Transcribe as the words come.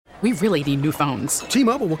We really need new phones.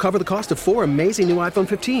 T-Mobile will cover the cost of 4 amazing new iPhone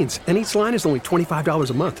 15s, and each line is only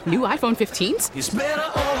 $25 a month. New iPhone 15s? It's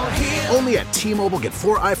better over here. Only at T-Mobile, get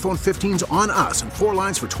 4 iPhone 15s on us and 4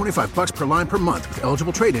 lines for $25 per line per month with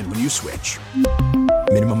eligible trade-in when you switch.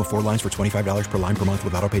 Minimum of 4 lines for $25 per line per month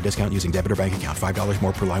with autopay discount using debit or bank account. $5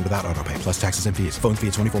 more per line without autopay, plus taxes and fees. Phone fee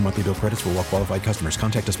at 24 monthly bill credits for well-qualified customers.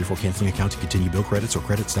 Contact us before canceling account to continue bill credits or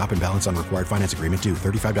credit stop and balance on required finance agreement due.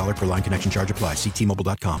 $35 per line connection charge applies. See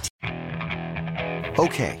T-Mobile.com.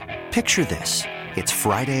 Okay, picture this. It's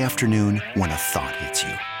Friday afternoon when a thought hits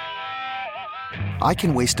you. I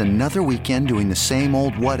can waste another weekend doing the same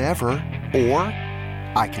old whatever, or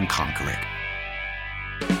I can conquer it.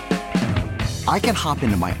 I can hop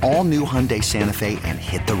into my all-new Hyundai Santa Fe and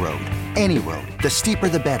hit the road. Any road. The steeper,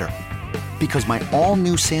 the better. Because my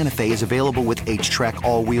all-new Santa Fe is available with H-Track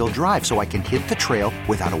all-wheel drive, so I can hit the trail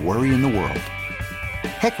without a worry in the world.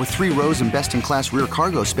 Heck, with 3 rows and best-in-class rear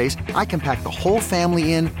cargo space, I can pack the whole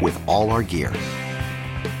family in with all our gear.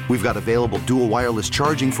 We've got available dual wireless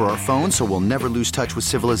charging for our phones, so we'll never lose touch with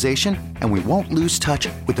civilization, and we won't lose touch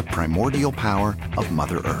with the primordial power of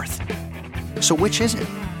Mother Earth. So which is it?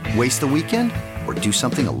 Waste the weekend or do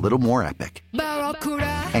something a little more epic?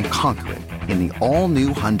 And conquer it in the all-new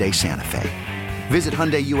Hyundai Santa Fe. Visit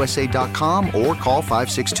HyundaiUSA.com or call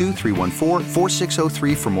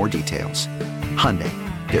 562-314-4603 for more details. Hyundai,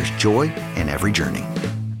 there's joy in every journey.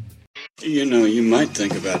 You know, you might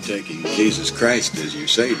think about taking Jesus Christ as your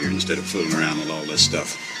Savior instead of fooling around with all this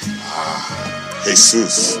stuff.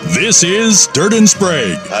 Jesus. This is Dirt and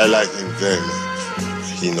Sprague. I like him very much.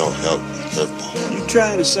 He know help curveball. You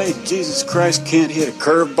trying to say Jesus Christ can't hit a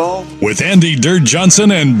curveball? With Andy Dirt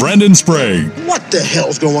Johnson and Brendan Sprague. What the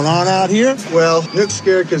hell's going on out here? Well, Nick's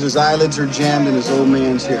scared because his eyelids are jammed in his old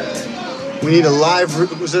man's hair. We need a live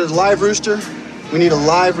rooster? We need a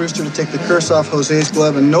live rooster to take the curse off Jose's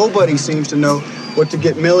glove, and nobody seems to know what to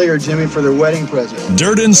get Millie or Jimmy for their wedding present.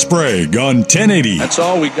 Dirt and Sprague on 1080. That's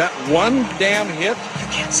all. We got one damn hit. You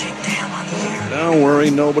can't say damn on the air. Don't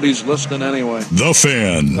worry, nobody's listening anyway. The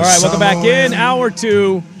Fans. All right, welcome back in. Hour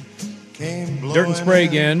 2. Dirt and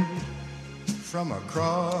Sprague in. From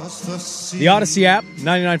across the sea. The Odyssey app,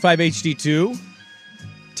 99.5 HD2,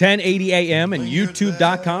 1080 AM, and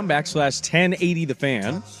YouTube.com/1080 The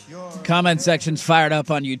Fan. Comment section's fired up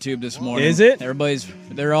on YouTube this morning. Is it?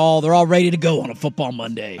 They're all ready to go on a football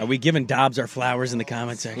Monday. Are we giving Dobbs our flowers in the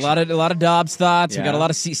comment section? A lot of Dobbs thoughts. Yeah. We got a lot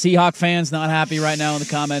of Seahawk fans not happy right now in the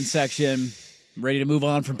comment section. Ready to move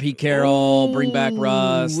on from Pete Carroll, bring back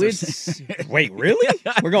Russ. Wait, really?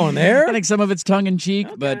 We're going there? I think some of it's tongue in cheek,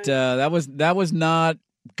 but that was not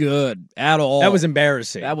good at all. That was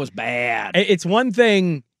embarrassing. That was bad. It's one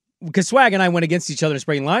thing. Because Swag and I went against each other in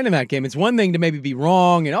Sprague line in that game. It's one thing to maybe be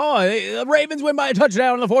wrong and, the Ravens win by a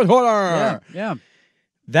touchdown in the fourth quarter. Yeah.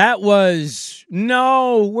 That was,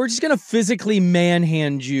 no, we're just going to physically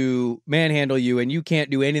manhandle you, and you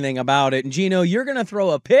can't do anything about it. And, Gino, you're going to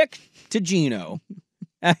throw a pick to Gino.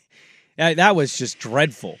 That was just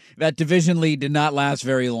dreadful. That division lead did not last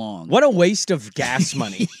very long. What a waste of gas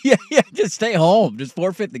money. Yeah, just stay home. Just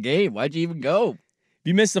forfeit the game. Why'd you even go? If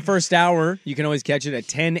you missed the first hour, you can always catch it at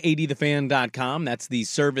 1080thefan.com. That's the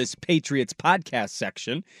Service Patriots podcast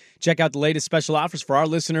section. Check out the latest special offers for our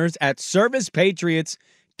listeners at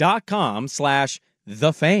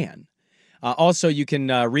servicepatriots.com/thefan. Also, you can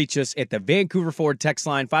reach us at the Vancouver Ford text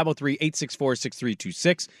line,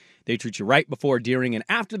 503-864-6326. They treat you right before, during, and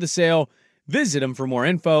after the sale. Visit them for more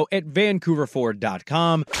info at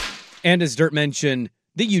vancouverford.com. And as Dirt mentioned,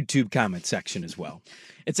 the YouTube comment section as well.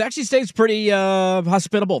 It actually stays pretty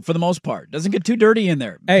hospitable for the most part. Doesn't get too dirty in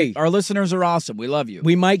there. Hey, our listeners are awesome. We love you.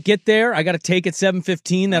 We might get there. I got to take at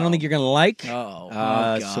 7:15. That I don't think you're going to like.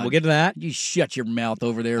 God. So we'll get to that. You shut your mouth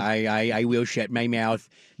over there. I will shut my mouth.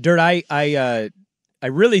 Dirt, I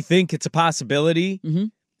really think it's a possibility. Mm-hmm.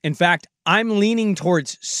 In fact, I'm leaning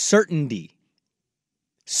towards certainty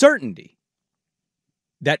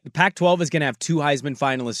that the Pac-12 is going to have 2 Heisman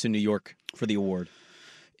finalists in New York for the award.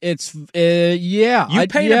 It's, yeah. You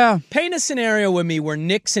paint a scenario with me where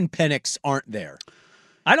Nix and Penix aren't there.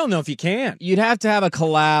 I don't know if you can. You'd have to have a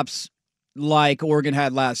collapse like Oregon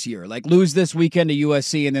had last year. Like lose this weekend to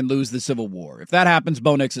USC and then lose the Civil War. If that happens,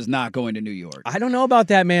 Bo Nix is not going to New York. I don't know about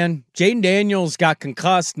that, man. Jaden Daniels got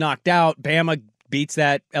concussed, knocked out. Bama beats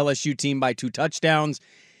that LSU team by 2 touchdowns.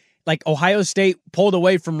 Like Ohio State pulled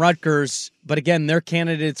away from Rutgers, but again, their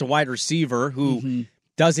candidate's a wide receiver who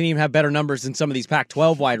doesn't even have better numbers than some of these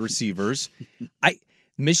Pac-12 wide receivers.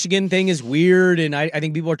 Michigan thing is weird, and I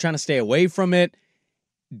think people are trying to stay away from it.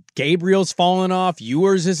 Gabriel's fallen off.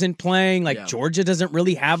 Ewers isn't playing. Georgia doesn't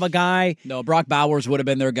really have a guy. No, Brock Bowers would have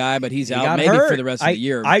been their guy, but he's out maybe hurt for the rest of the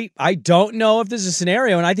year. I don't know if there's a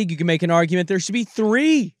scenario, and I think you can make an argument there should be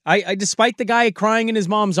 3. Despite the guy crying in his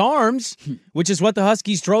mom's arms, which is what the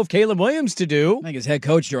Huskies drove Caleb Williams to do. I think his head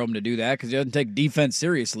coach drove him to do that because he doesn't take defense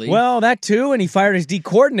seriously. Well, that too, and he fired his D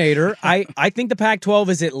coordinator. I think the Pac-12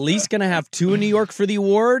 is at least going to have 2 in New York for the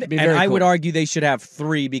award, and I would argue they should have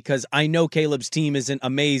 3 because I know Caleb's team isn't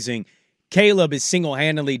amazing. Caleb is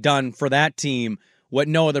single-handedly done for that team what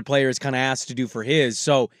no other player is kind of asked to do for his.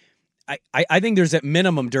 So I think there's at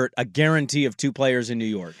minimum, Dirt, a guarantee of 2 players in New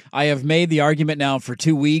York. I have made the argument now for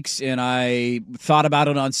 2 weeks, and I thought about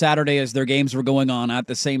it on Saturday as their games were going on at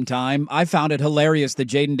the same time. I found it hilarious that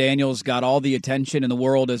Jaden Daniels got all the attention in the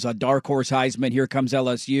world as a dark horse Heisman. Here comes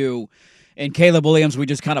LSU. And Caleb Williams, we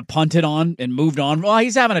just kind of punted on and moved on. Well,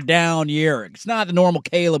 he's having a down year. It's not the normal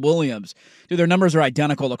Caleb Williams. Dude, their numbers are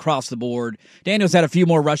identical across the board. Daniels had a few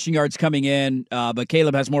more rushing yards coming in, but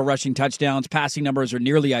Caleb has more rushing touchdowns. Passing numbers are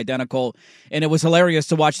nearly identical. And it was hilarious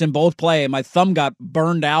to watch them both play. And my thumb got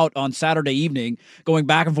burned out on Saturday evening, going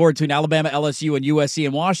back and forth between Alabama, LSU, and USC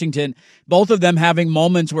and Washington. Both of them having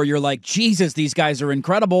moments where you're like, Jesus, these guys are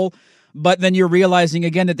incredible. But then you're realizing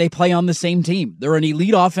again that they play on the same team. They're an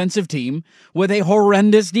elite offensive team with a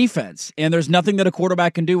horrendous defense. And there's nothing that a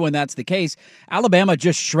quarterback can do when that's the case. Alabama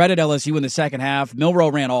just shredded LSU in the second half.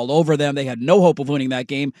 Milroe ran all over them. They had no hope of winning that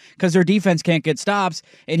game because their defense can't get stops.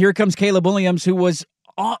 And here comes Caleb Williams, who was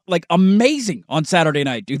amazing on Saturday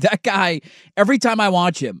night. Dude, that guy, every time I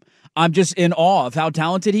watch him, I'm just in awe of how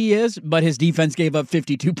talented he is, but his defense gave up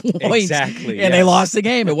 52 points. Exactly. And they lost the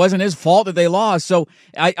game. It wasn't his fault that they lost. So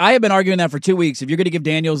I have been arguing that for 2 weeks. If you're going to give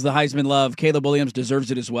Daniels the Heisman love, Caleb Williams deserves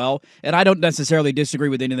it as well. And I don't necessarily disagree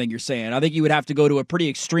with anything you're saying. I think you would have to go to a pretty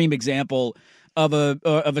extreme example of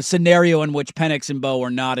a scenario in which Penix and Bo are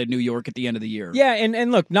not in New York at the end of the year. Yeah,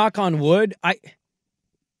 and look, knock on wood,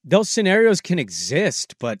 those scenarios can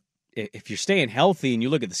exist, but if you're staying healthy and you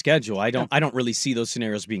look at the schedule, I don't really see those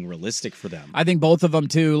scenarios being realistic for them. I think both of them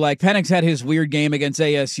too. Like Penix had his weird game against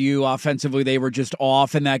ASU. Offensively, they were just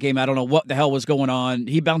off in that game. I don't know what the hell was going on.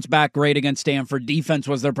 He bounced back great against Stanford. Defense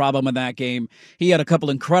was their problem in that game. He had a couple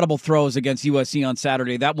incredible throws against USC on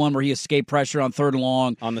Saturday. That one where he escaped pressure on 3rd and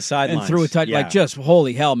long on the sidelines and threw a touch. Like just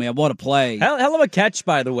holy hell, man, what a play! Hell of a catch,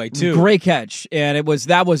 by the way, too. Great catch, and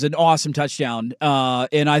that was an awesome touchdown.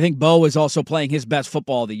 And I think Bo is also playing his best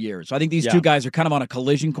football of the year. So I think these two guys are kind of on a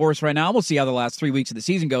collision course right now. We'll see how the last 3 weeks of the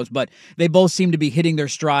season goes, but they both seem to be hitting their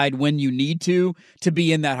stride when you need to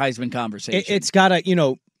be in that Heisman conversation. It's got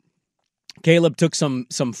to, Caleb took some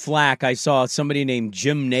flack. I saw somebody named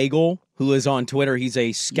Jim Nagel, who is on Twitter. He's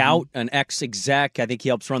a scout, an ex-exec. I think he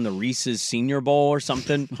helps run the Reese's Senior Bowl or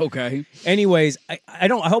something. Okay. Anyways, I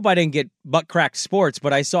hope I didn't get butt crack sports,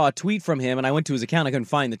 but I saw a tweet from him, and I went to his account. I couldn't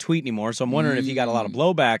find the tweet anymore, so I'm wondering if he got a lot of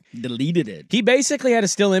blowback. Deleted it. He basically had a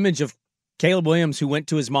still image of Caleb Williams, who went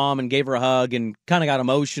to his mom and gave her a hug and kind of got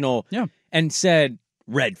emotional and said,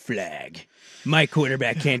 "Red flag. My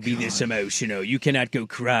quarterback can't be this emotional. You cannot go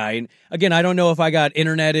cry." And again, I don't know if I got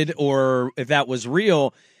interneted or if that was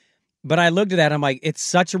real, but I looked at that. I'm like, it's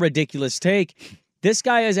such a ridiculous take. This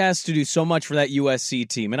guy is asked to do so much for that USC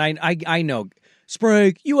team. And I know,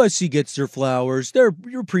 Sprague, USC gets their flowers. They're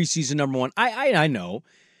your preseason number one. I know.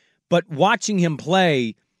 But watching him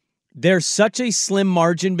play, there's such a slim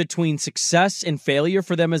margin between success and failure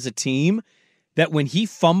for them as a team that when he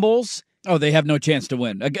fumbles... Oh, they have no chance to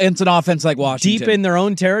win against an offense like Washington. Deep in their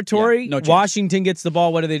own territory, no chance. Washington gets the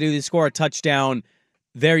ball. What do? They score a touchdown.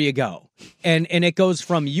 There you go. And it goes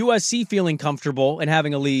from USC feeling comfortable and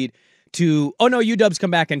having a lead to, oh no, UW's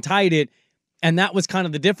come back and tied it. And that was kind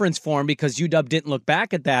of the difference for him because UW didn't look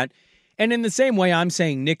back at that. And in the same way, I'm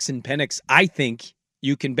saying Nix and Penix, I think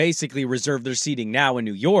you can basically reserve their seating now in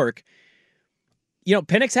New York.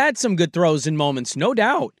 Penix had some good throws in moments, no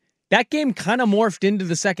doubt. That game kind of morphed into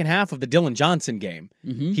the second half of the Dylan Johnson game.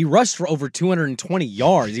 Mm-hmm. He rushed for over 220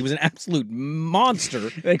 yards. He was an absolute monster.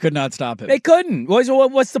 They could not stop him. They couldn't.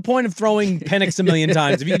 What's the point of throwing Penix a million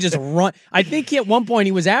times if you could just run? I think at one point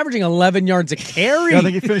he was averaging 11 yards a carry. Yeah, I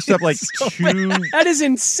think he finished up like That is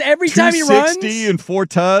insane. Every time he runs. 260 and 4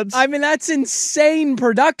 tuds. I mean, that's insane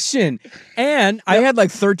production. And I had like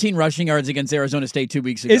 13 rushing yards against Arizona State 2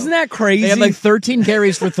 weeks ago. Isn't that crazy? They had like 13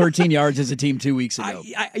 carries for 13 yards as a team 2 weeks ago.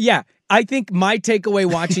 I think my takeaway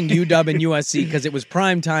watching UW and USC, because it was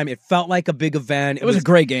prime time, it felt like a big event. It was a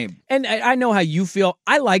great game. And I know how you feel.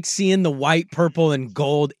 I like seeing the white, purple, and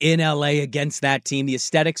gold in LA against that team. The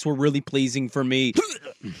aesthetics were really pleasing for me.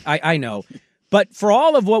 I know. But for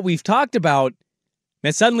all of what we've talked about,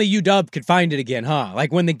 Man, suddenly UW could find it again, huh?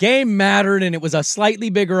 Like when the game mattered and it was a slightly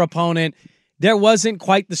bigger opponent, there wasn't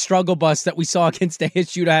quite the struggle bus that we saw against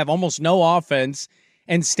ASU to have almost no offense.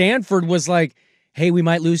 And Stanford was like, hey, we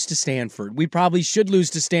might lose to Stanford. We probably should lose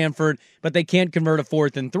to Stanford, but they can't convert a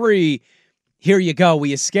 4th and 3. Here you go.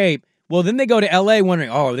 We escape. Well, then they go to L.A. wondering,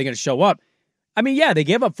 are they going to show up? I mean, yeah, they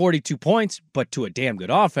gave up 42 points, but to a damn good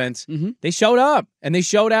offense. They showed up, and they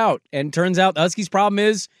showed out. And turns out the Huskies' problem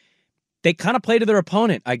is they kind of play to their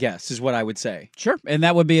opponent, I guess, is what I would say. Sure, and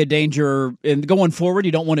that would be a danger. And going forward,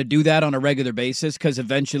 you don't want to do that on a regular basis because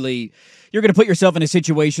eventually you're going to put yourself in a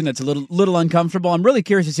situation that's a little uncomfortable. I'm really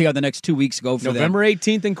curious to see how the next 2 weeks go for them. November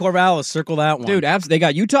 18th in Corvallis, circle that one. Dude, they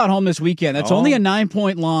got Utah at home this weekend. That's only a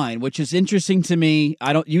 9-point line, which is interesting to me.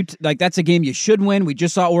 That's a game you should win. We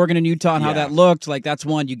just saw Oregon and Utah and how that looked. Like, that's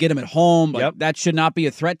one. You get them at home. But that should not be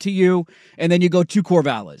a threat to you. And then you go to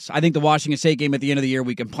Corvallis. I think the Washington State game at the end of the year,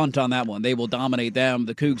 we can punt on that one. They will dominate them.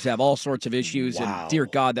 The Cougs have all sorts of issues. And dear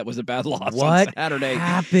God, that was a bad loss on Saturday. What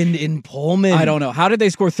happened in Pullman? I don't know. How did they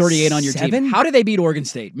score 38 on your team? How did they beat Oregon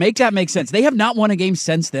State? Make that make sense. They have not won a game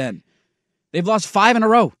since then. They've lost 5 in a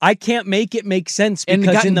row. I can't make it make sense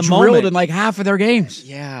because and in the drilled moment in like half of their games.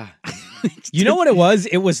 Yeah. You know what it was?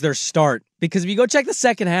 It was their start. Because if you go check the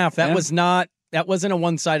second half, that wasn't a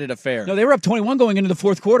one-sided affair. No, they were up 21 going into the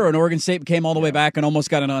fourth quarter, and Oregon State came all the way back and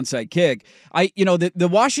almost got an onside kick. The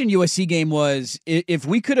Washington USC game was, if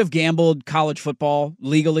we could have gambled college football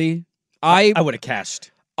legally, I would have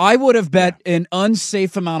cashed. I would have bet an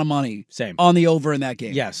unsafe amount of money on the over in that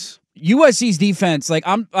game. Yes. USC's defense,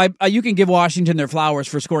 you can give Washington their flowers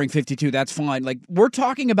for scoring 52. That's fine. Like, we're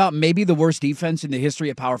talking about maybe the worst defense in the history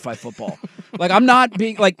of Power 5 football. Like, I'm not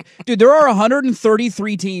being like, dude, there are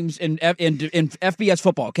 133 teams in FBS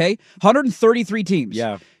football, okay? 133 teams.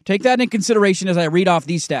 Yeah. Take that into consideration as I read off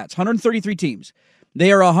these stats. 133 teams.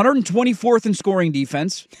 They are 124th in scoring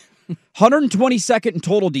defense. 122nd in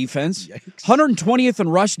total defense, 120th in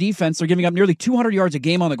rush defense. They're giving up nearly 200 yards a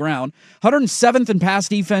game on the ground. 107th in pass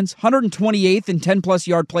defense, 128th in 10-plus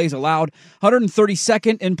yard plays allowed,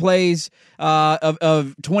 132nd in plays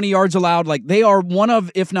of 20 yards allowed. Like, they are one of,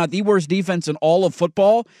 if not the worst defense in all of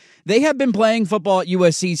football. They have been playing football at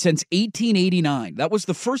USC since 1889. That was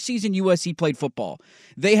the first season USC played football.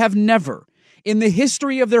 They have never, in the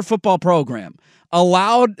history of their football program,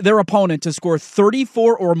 allowed their opponent to score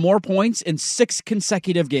 34 or more points in 6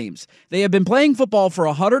 consecutive games. They have been playing football for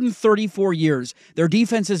 134 years. Their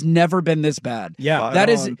defense has never been this bad. Yeah.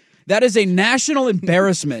 That is a national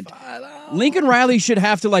embarrassment. Lincoln Riley should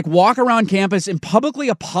have to walk around campus and publicly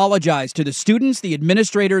apologize to the students, the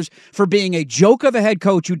administrators, for being a joke of a head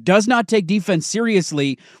coach who does not take defense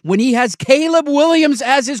seriously when he has Caleb Williams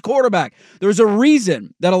as his quarterback. There's a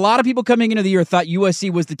reason that a lot of people coming into the year thought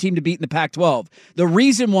USC was the team to beat in the Pac-12. The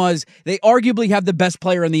reason was they arguably have the best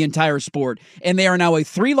player in the entire sport, and they are now a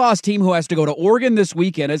 3-loss team who has to go to Oregon this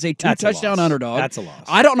weekend as a 2-touchdown underdog. That's a loss.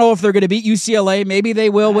 I don't know if they're going to beat UCLA. Maybe they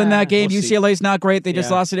will win that game. We'll UCLA's not great. They just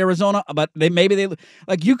lost at Arizona, but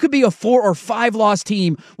you could be a 4 or 5 loss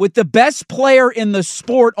team with the best player in the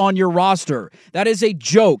sport on your roster. That is a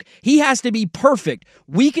joke. He has to be perfect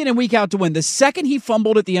week in and week out to win. The second he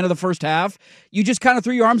fumbled at the end of the first half, you just kind of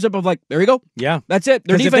threw your arms up of there you go. Yeah. That's it.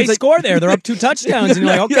 Their defense, if they score there, they're up 2 touchdowns, and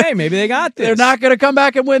you're like, okay, maybe they got this. They're not going to come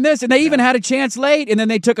back and win this. And they even had a chance late, and then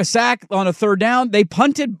they took a sack on a 3rd down. They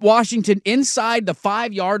punted Washington inside the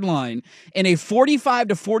 5-yard line in a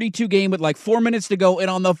 45-42 game with 4 minutes to go, and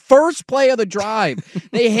on the first play of the drive,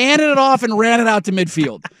 they handed it off and ran it out to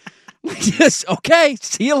midfield. Just, okay,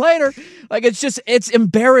 see you later. It's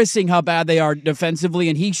embarrassing how bad they are defensively,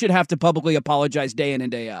 and he should have to publicly apologize day in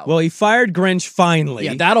and day out. Well, he fired Grinch finally.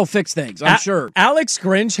 Yeah, that'll fix things, I'm sure. Alex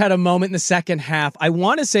Grinch had a moment in the second half. I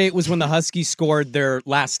want to say it was when the Huskies scored their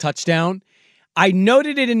last touchdown. I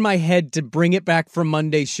noted it in my head to bring it back for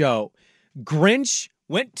Monday's show. Grinch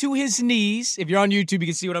went to his knees. If you're on YouTube, you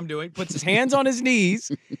can see what I'm doing. Puts his hands on his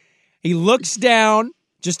knees. He looks down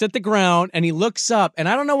just at the ground, and he looks up, and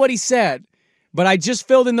I don't know what he said, but I just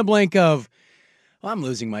filled in the blank of, I'm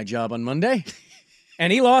losing my job on Monday.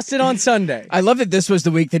 And he lost it on Sunday. I love that this was the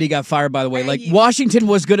week that he got fired, by the way. Washington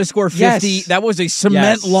was going to score 50. Yes. That was a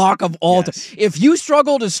cement lock of all time. If you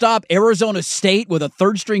struggle to stop Arizona State with a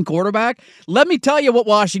 3rd-string quarterback, let me tell you what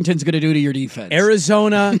Washington's going to do to your defense.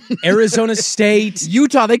 Arizona State.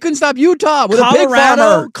 Utah. They couldn't stop Utah with a big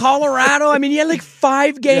farmer. Colorado. I mean, you had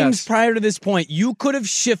 5 games prior to this point. You could have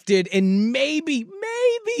shifted and maybe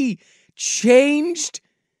changed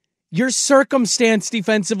your circumstance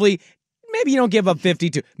defensively. maybe you don't give up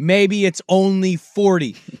 52. Maybe it's only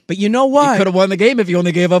 40. But you know what? You could have won the game if you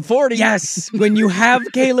only gave up 40. Yes. When you have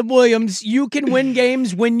Caleb Williams, you can win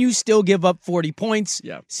games when you still give up 40 points.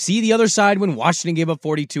 Yeah. See the other side when Washington gave up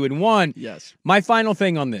 42 and won. Yes. My final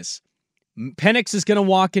thing on this. Penix is going to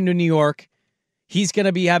walk into New York. He's going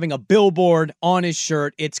to be having a billboard on his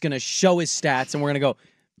shirt. It's going to show his stats, and we're going to go,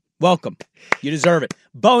 welcome. You deserve it.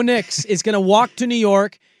 Bo Nix is going to walk to New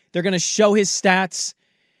York. They're going to show his stats,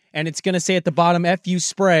 and it's going to say at the bottom, F.U.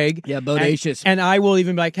 Sprague. Yeah, bodacious. And I will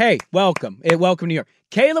even be like, hey, welcome. Welcome New York.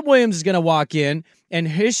 Caleb Williams is going to walk in, and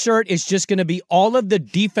his shirt is just going to be all of the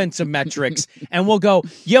defensive metrics, and we'll go,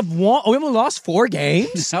 we only lost 4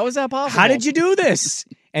 games? How is that possible? How did you do this?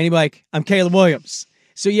 And he'd be like, I'm Caleb Williams.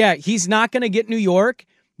 So, yeah, he's not going to get New York,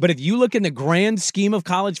 but if you look in the grand scheme of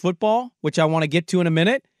college football, which I want to get to in a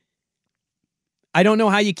minute, I don't know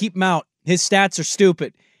how you keep him out. His stats are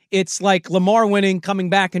stupid. It's like Lamar winning, coming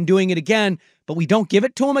back and doing it again, but we don't give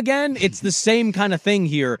it to him again. It's the same kind of thing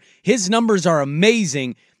here. His numbers are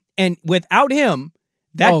amazing, and without him,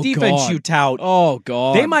 that defense you tout,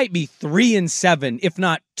 they might be 3-7, if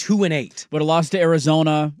not 2-8. Would have lost to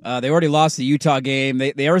Arizona. They already lost the Utah game.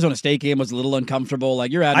 The Arizona State game was a little uncomfortable.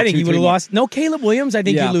 Like you're I think he would have lost. No, Caleb Williams. I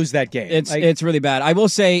think you lose that game. It's really bad. I will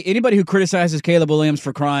say anybody who criticizes Caleb Williams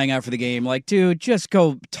for crying after the game, like, dude, just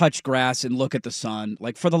go touch grass and look at the sun.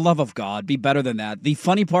 Like, for the love of God, be better than that. The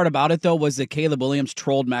funny part about it though was that Caleb Williams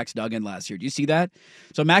trolled Max Duggan last year. Do you see that?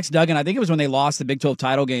 So Max Duggan, I think it was when they lost the Big 12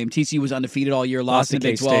 title game. TCU was undefeated all year, lost in the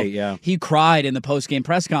Big 12. K-State, yeah. He cried in the post-game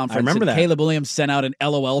press conference. I remember that. Caleb Williams sent out an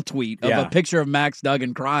LOL tweet of a picture of Max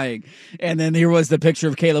Duggan crying. And then here was the picture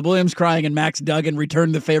of Caleb Williams crying, and Max Duggan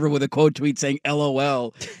returned the favor with a quote tweet saying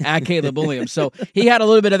LOL at Caleb Williams. So he had a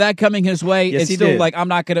little bit of that coming his way. Yes, it's he still did. like, I'm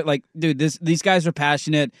not going to, like, dude, these guys are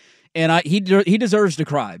passionate. And he deserves to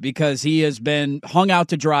cry because he has been hung out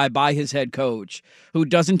to dry by his head coach, who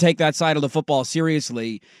doesn't take that side of the football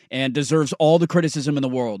seriously and deserves all the criticism in the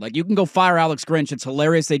world. Like, you can go fire Alex Grinch. It's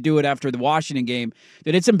hilarious they do it after the Washington game.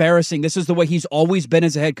 That it's embarrassing. This is the way he's always been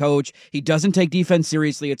as a head coach. He doesn't take defense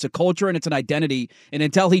seriously. It's a culture and it's an identity. And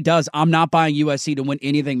until he does, I'm not buying USC to win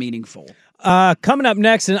anything meaningful. Coming up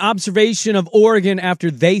next, an observation of Oregon after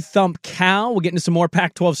they thump Cal. We'll get into some more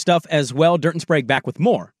Pac-12 stuff as well. Dirt and Sprague back with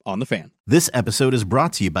more on The Fan. This episode is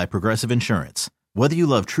brought to you by Progressive Insurance. Whether you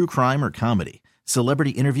love true crime or comedy, celebrity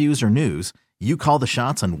interviews or news, you call the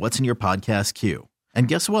shots on what's in your podcast queue. And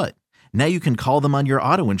guess what? Now you can call them on your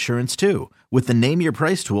auto insurance too with the Name Your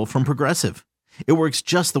Price tool from Progressive. It works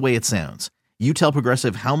just the way it sounds. You tell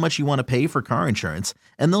Progressive how much you want to pay for car insurance,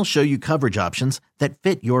 and they'll show you coverage options that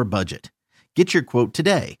fit your budget. Get your quote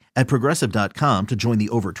today at Progressive.com to join the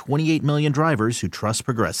over 28 million drivers who trust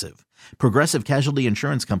Progressive. Progressive Casualty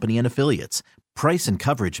Insurance Company and Affiliates. Price and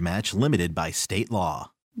coverage match limited by state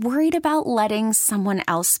law. Worried about letting someone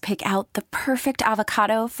else pick out the perfect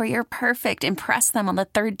avocado for your perfect impress them on the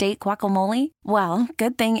third date guacamole? Well,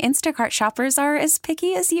 good thing Instacart shoppers are as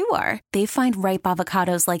picky as you are. They find ripe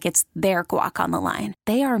avocados like it's their guac on the line.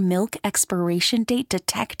 They are milk expiration date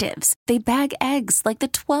detectives. They bag eggs like the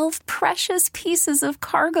 12 precious pieces of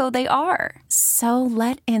cargo they are. So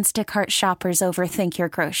let Instacart shoppers overthink your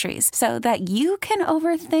groceries so that you can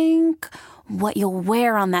overthink what you'll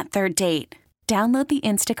wear on that third date. Download the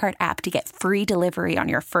Instacart app to get free delivery on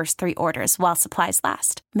your first 3 orders while supplies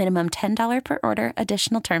last. Minimum $10 per order.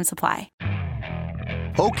 Additional terms apply.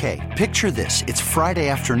 Okay, picture this. It's Friday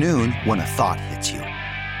afternoon when a thought hits you.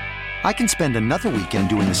 I can spend another weekend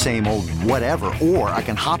doing the same old whatever, or I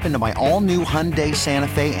can hop into my all-new Hyundai Santa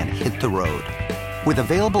Fe and hit the road. With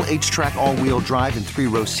available H-Track all-wheel drive and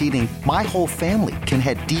 3-row seating, my whole family can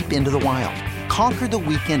head deep into the wild. Conquer the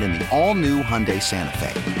weekend in the all-new Hyundai Santa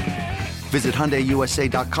Fe. Visit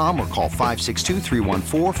HyundaiUSA.com or call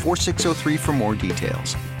 562-314-4603 for more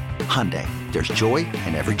details. Hyundai, there's joy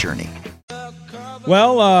in every journey.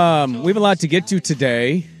 Well, we have a lot to get to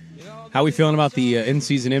today. How we feeling about the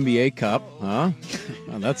in-season NBA Cup? Huh?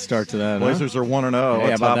 Well, let's start to that. Blazers are 1-0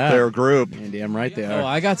 Hey, atop their group. And damn right they are. Oh,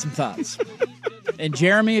 I got some thoughts. And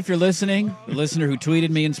Jeremy, if you're listening, the listener who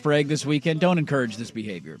tweeted me and Sprague this weekend, don't encourage this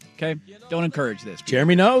behavior, okay? Don't encourage this.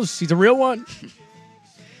 Jeremy knows. He's a real one.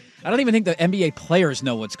 I don't even think the NBA players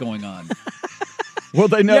know what's going on. Well,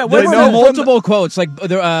 they know. Yeah, they know multiple quotes. Like,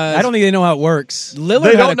 I don't think they know how it works. Lillard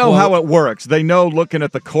they had don't a know quote. how it works. They know looking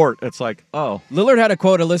at the court. It's like, oh. Lillard had a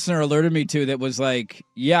quote a listener alerted me to that was like,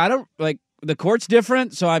 yeah, I don't like the court's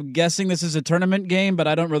different, so I'm guessing this is a tournament game, but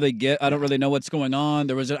I don't really know what's going on.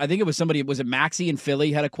 There was, I think it was somebody, was it Maxey in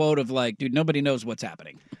Philly had a quote of like, dude, nobody knows what's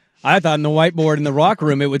happening. I thought in the whiteboard in the rock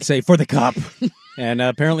room it would say for the cup, and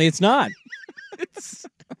apparently it's not.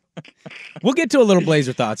 We'll get to a little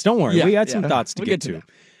Blazer thoughts. Don't worry. Yeah, we got some thoughts to get to.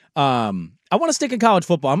 I want to stick in college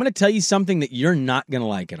football. I'm going to tell you something that you're not going to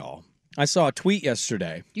like at all. I saw a tweet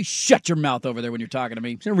yesterday. You shut your mouth over there when you're talking to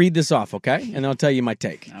me. I'm going to read this off, okay? And I'll tell you my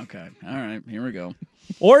take. Okay. All right. Here we go.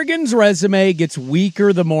 Oregon's resume gets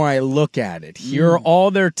weaker the more I look at it. Here are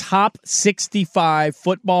all their top 65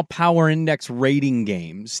 football power index rating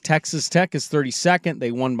games. Texas Tech is 32nd.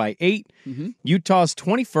 They won by 8. Utah's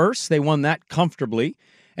 21st. They won that comfortably.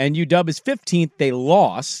 And UW is 15th. They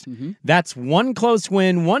lost. That's one close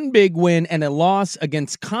win, one big win, and a loss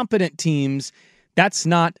against competent teams. That's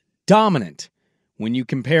not dominant. When you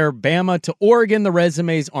compare Bama to Oregon, the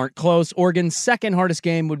resumes aren't close. Oregon's second hardest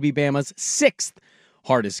game would be Bama's 6th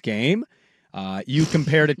hardest game. You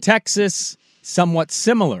compare to Texas, somewhat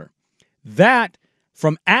similar. That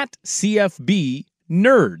from @CFB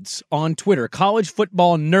Nerds on Twitter, college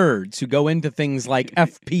football nerds who go into things like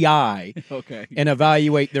FPI and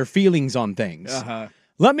evaluate their feelings on things.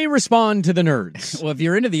 Let me respond to the nerds. Well, if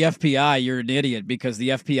you're into the FPI, you're an idiot because the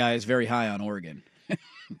FPI is very high on Oregon.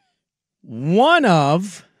 One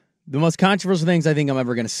of the most controversial things I think I'm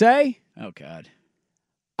ever going to say. Oh, God.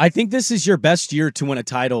 I think this is your best year to win a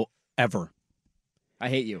title ever. I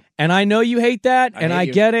hate you. And I know you hate that, and I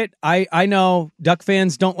get it. I know Duck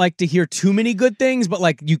fans don't like to hear too many good things, but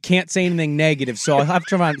like you can't say anything negative, so I'll have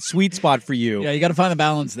to find a sweet spot for you. Yeah, you got to find the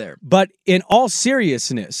balance there. But in all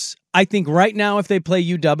seriousness, I think right now if they play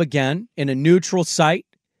UW again in a neutral site,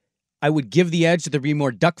 I would give the edge that there'd be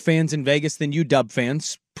more Duck fans in Vegas than UW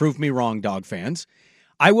fans. Prove me wrong, Dog fans.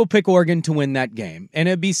 I will pick Oregon to win that game, and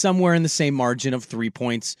it'd be somewhere in the same margin of 3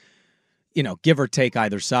 points, give or take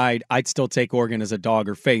either side. I'd still take Oregon as a dog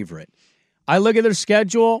or favorite. I look at their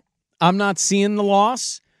schedule. I'm not seeing the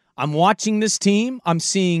loss. I'm watching this team. I'm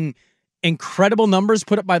seeing incredible numbers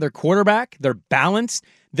put up by their quarterback. They're balanced.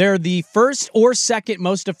 They're the first or second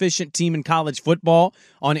most efficient team in college football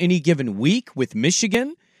on any given week with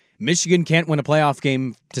Michigan. Michigan can't win a playoff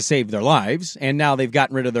game to save their lives, and now they've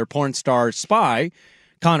gotten rid of their porn star spy,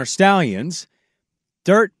 Connor Stallions.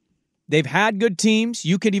 They've had good teams.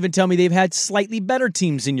 You could even tell me they've had slightly better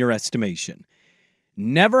teams in your estimation.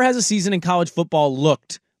 Never has a season in college football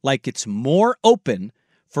looked like it's more open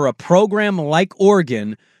for a program like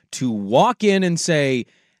Oregon to walk in and say,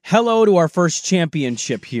 hello to our first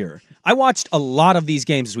championship here. I watched a lot of these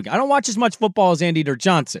games this week. I don't watch as much football as Andy Dirt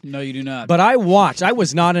Johnson. No, you do not. But I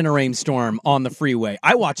was not in a rainstorm on the freeway.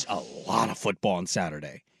 I watched a lot of football on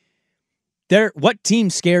Saturday. What team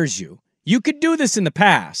scares you? You could do this in the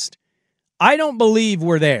past. I don't believe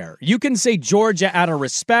we're there. You can say Georgia out of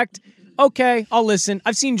respect. Okay, I'll listen.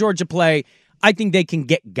 I've seen Georgia play. I think they can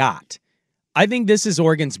get got. I think this is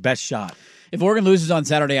Oregon's best shot. If Oregon loses on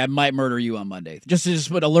Saturday, I might murder you on Monday. Just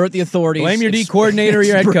alert the authorities. Blame your D coordinator or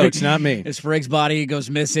your head coach, not me. If Sprague's body goes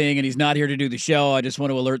missing and he's not here to do the show, I just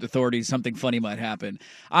want to alert the authorities something funny might happen.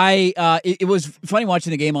 It was funny watching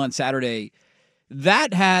the game on Saturday.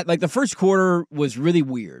 That had, the first quarter was really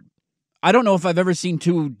weird. I don't know if I've ever seen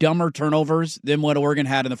two dumber turnovers than what Oregon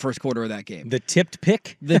had in the first quarter of that game. The tipped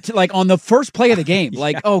pick? On the first play of the game.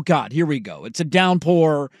 Oh, God, here we go. It's a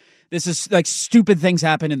downpour. This is stupid things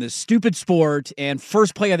happen in this stupid sport. And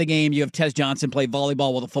first play of the game, you have Tez Johnson play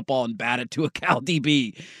volleyball with a football and bat it to a Cal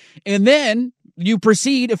DB. And then you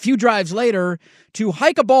proceed a few drives later to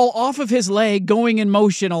hike a ball off of his leg, going in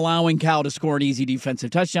motion, allowing Cal to score an easy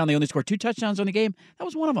defensive touchdown. They only scored 2 touchdowns on the game. That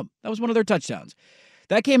was one of them. That was one of their touchdowns.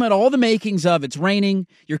 That came at all the makings of it's raining.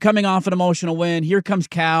 You're coming off an emotional win. Here comes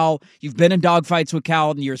Cal. You've been in dogfights with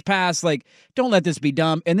Cal in years past. Don't let this be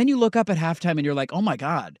dumb. And then you look up at halftime and you're like, oh, my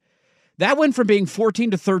God. That went from being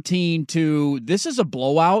 14-13 to this is a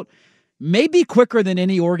blowout, maybe quicker than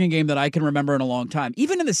any Oregon game that I can remember in a long time.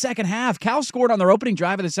 Even in the second half, Cal scored on their opening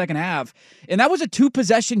drive of the second half, and that was a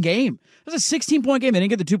 2-possession game. It was a 16-point game. They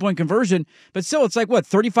didn't get the 2-point conversion, but still, it's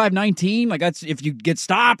 35-19? That's if you get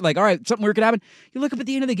stopped, all right, something weird could happen. You look up at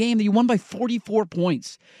the end of the game, that you won by 44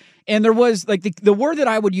 points. And there was, the word that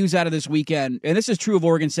I would use out of this weekend, and this is true of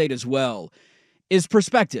Oregon State as well, is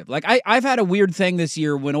perspective. I've had a weird thing this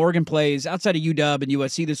year when Oregon plays outside of UW and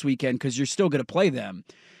USC this weekend, because you're still going to play them,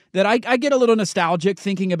 that I get a little nostalgic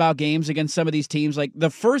thinking about games against some of these teams. The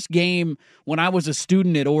first game when I was a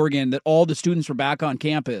student at Oregon that all the students were back on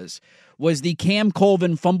campus was the Cam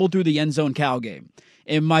Colvin fumble through the end zone Cal game.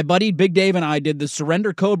 And my buddy Big Dave and I did the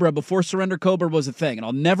Surrender Cobra before Surrender Cobra was a thing. And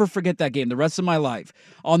I'll never forget that game the rest of my life.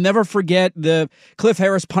 I'll never forget the Cliff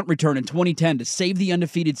Harris punt return in 2010 to save the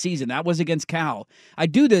undefeated season. That was against Cal. I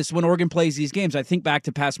do this when Oregon plays these games. I think back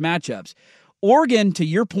to past matchups. Oregon, to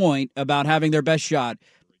your point about having their best shot,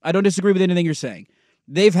 I don't disagree with anything you're saying.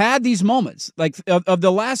 they've had these moments. Like, of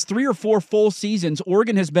the last 3 or 4 full seasons,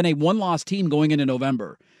 Oregon has been a one-loss team going into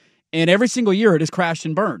November. And every single year it has crashed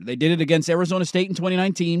and burned. They did it against Arizona State in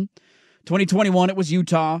 2019. 2021, it was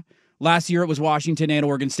Utah. Last year, it was Washington and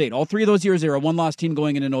Oregon State. All 3 of those years, they were a one-loss team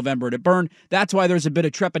going into November, and it burned. That's why there's a bit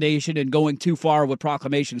of trepidation and going too far with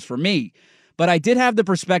proclamations for me. But I did have the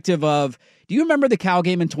perspective of, do you remember the Cal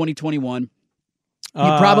game in 2021? You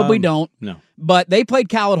probably don't. No. But they played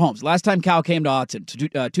Cal at home. Last time Cal came to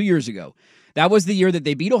Autzen, 2 years ago. That was the year that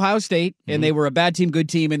they beat Ohio State, and they were a bad team, good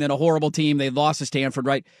team, and then a horrible team. They lost to Stanford,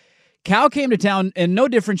 right? Cal came to town in no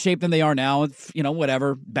different shape than they are now.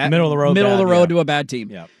 Whatever. Middle of the road. Middle of the road to a bad team.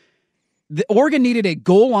 Yeah. The Oregon needed a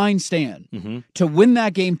goal line stand to win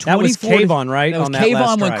that game. 24. That was Kayvon, right? That was on that Kayvon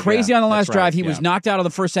last went drive. crazy on the last That's drive. right. He was knocked out of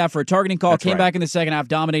the first half for a targeting call. That's Came right. back in the second half,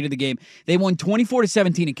 dominated the game. They won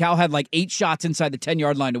 24-17, and Cal had like 8 shots inside the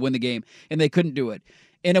 10-yard line to win the game, and they couldn't do it.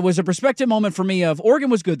 And it was a perspective moment for me of Oregon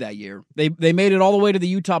was good that year. They made it all the way to the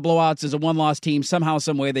Utah blowouts as a one-loss team. Somehow,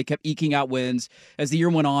 some way, they kept eking out wins as the year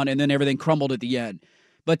went on, and then everything crumbled at the end.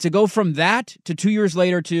 But to go from that to 2 years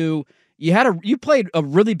later to you played a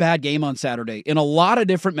really bad game on Saturday in a lot of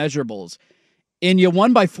different measurables, and you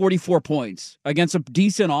won by 44 points against a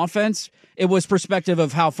decent offense. It was perspective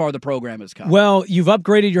of how far the program has come. Well, you've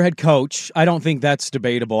upgraded your head coach. I don't think that's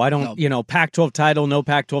debatable. I don't, Pac-12 title, no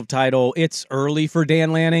Pac-12 title. It's early for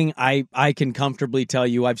Dan Lanning. I can comfortably tell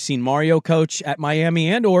you I've seen Mario coach at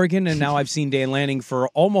Miami and Oregon, and now I've seen Dan Lanning for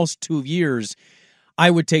almost 2 years.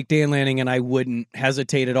 I would take Dan Lanning, and I wouldn't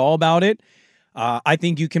hesitate at all about it. I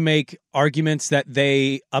think you can make arguments that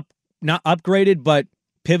they not upgraded, but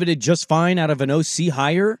pivoted just fine out of an OC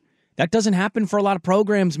hire. That doesn't happen for a lot of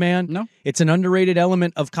programs, man. No. It's an underrated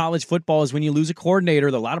element of college football is when you lose a coordinator.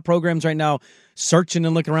 There are a lot of programs right now searching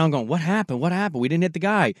and looking around going, what happened? What happened? We didn't hit the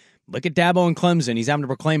guy. Look at Dabo and Clemson. He's having to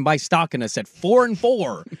proclaim by stockiness at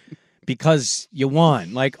 4-4 because you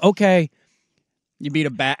won. Like, okay. You beat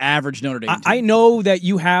average Notre Dame team. I know that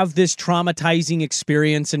you have this traumatizing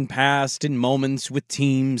experience in past and moments with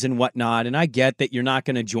teams and whatnot, and I get that you're not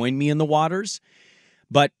going to join me in the waters.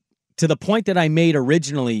 But to the point that I made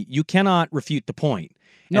originally, you cannot refute the point.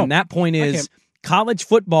 No, and that point is college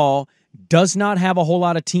football does not have a whole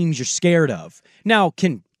lot of teams you're scared of. Now,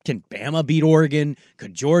 can Bama beat Oregon?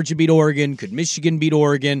 Could Georgia beat Oregon? Could Michigan beat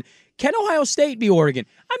Oregon? Can Ohio State beat Oregon?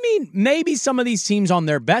 I mean, maybe some of these teams on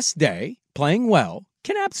their best day, playing well,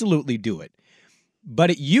 can absolutely do it. But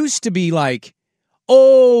it used to be like,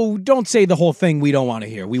 oh, don't say the whole thing we don't want to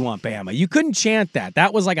hear. We want Bama. You couldn't chant that.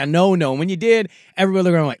 That was like a no-no. When you did, everybody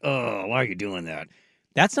was going like, oh, why are you doing that?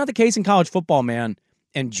 That's not the case in college football, man.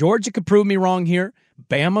 And Georgia could prove me wrong here.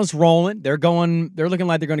 Bama's rolling. They're looking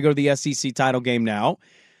like they're going to go to the SEC title game now.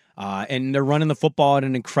 And they're running the football at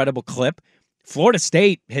an incredible clip. Florida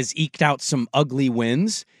State has eked out some ugly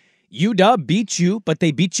wins. UW beat you, but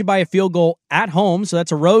they beat you by a field goal at home, so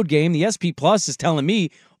that's a road game. The SP Plus is telling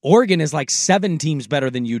me Oregon is like 7 teams better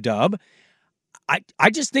than UW. I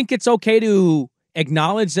just think it's okay to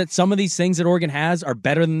acknowledge that some of these things that Oregon has are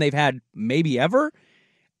better than they've had maybe ever.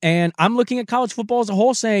 And I'm looking at college football as a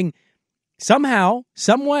whole saying, somehow,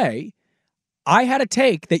 some way, I had a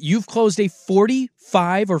take that you've closed a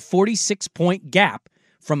 45 or 46-point gap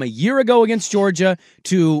from a year ago against Georgia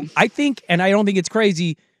to, I think, and I don't think it's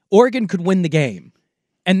crazy, Oregon could win the game.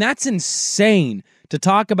 And that's insane to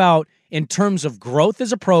talk about in terms of growth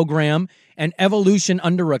as a program and evolution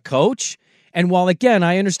under a coach. And while, again,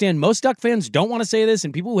 I understand most Duck fans don't want to say this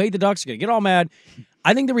and people who hate the Ducks are going to get all mad,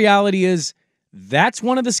 I think the reality is that's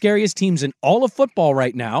one of the scariest teams in all of football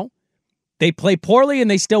right now. They play poorly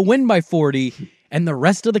and they still win by 40, and the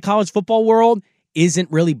rest of the college football world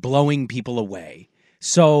isn't really blowing people away.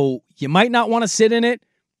 So you might not want to sit in it,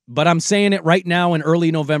 but I'm saying it right now in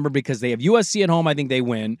early November because they have USC at home. I think they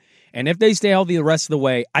win. And if they stay healthy the rest of the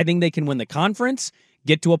way, I think they can win the conference,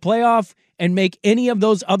 get to a playoff, and make any of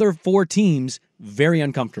those other 4 teams very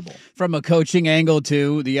uncomfortable. From a coaching angle,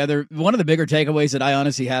 too, one of the bigger takeaways that I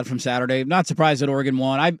honestly had from Saturday, not surprised that Oregon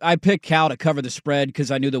won. I picked Cal to cover the spread because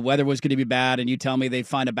I knew the weather was going to be bad, and you tell me they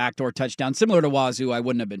find a backdoor touchdown similar to Wazoo, I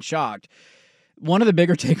wouldn't have been shocked. One of the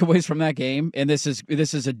bigger takeaways from that game, and this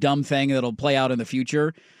is a dumb thing that'll play out in the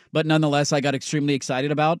future, but nonetheless I got extremely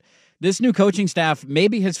excited about, this new coaching staff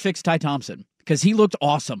maybe has fixed Ty Thompson because he looked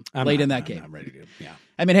awesome late in that game. I'm ready to, yeah.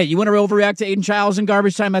 I mean, hey, you want to overreact to Aiden Childs in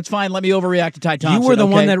garbage time? That's fine. Let me overreact to Ty Thompson. You were the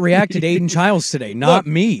one that reacted to Aiden Childs today, not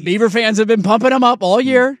me. Beaver fans have been pumping him up all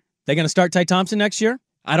year. They going to start Ty Thompson next year?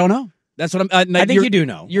 I don't know. That's what I think you do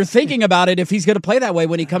know. You're thinking about it if he's going to play that way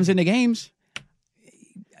when he comes into games.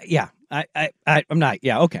 Yeah, I'm not.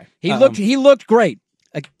 Yeah, okay. He looked great.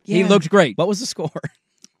 Yeah. He looked great. What was the score?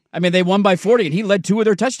 I mean, they won by 40, and he led 2 of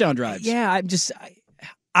their touchdown drives. Yeah,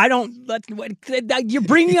 you're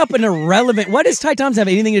bringing up an irrelevant. What does Ty Thompson have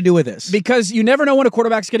anything to do with this? Because you never know when a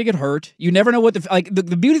quarterback's going to get hurt. You never know what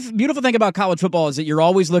the beautiful thing about college football is that you're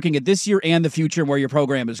always looking at this year and the future and where your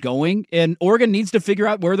program is going. And Oregon needs to figure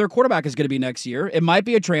out where their quarterback is going to be next year. It might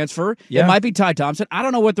be a transfer. Yeah. It might be Ty Thompson. I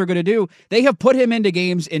don't know what they're going to do. They have put him into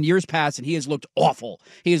games in years past, and he has looked awful.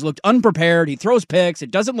 He has looked unprepared. He throws picks.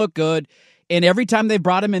 It doesn't look good. And every time they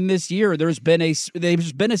brought him in this year, there's been a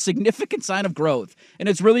significant sign of growth. And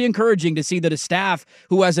it's really encouraging to see that a staff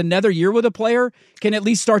who has another year with a player can at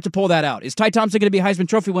least start to pull that out. Is Ty Thompson going to be a Heisman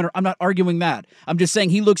Trophy winner? I'm not arguing that. I'm just saying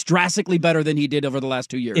he looks drastically better than he did over the last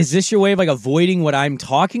 2 years. Is this your way of avoiding what I'm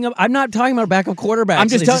talking about? I'm not talking about backup quarterbacks. I'm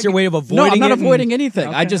just Is this your way of avoiding it? No, I'm not avoiding anything.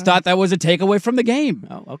 Okay. I just thought that was a takeaway from the game.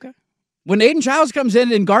 Oh, okay. When Aiden Childs comes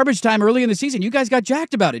in garbage time early in the season, you guys got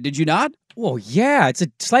jacked about it, did you not? Well, yeah, it's a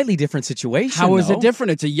slightly different situation. How is it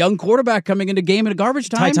different? It's a young quarterback coming into game in a garbage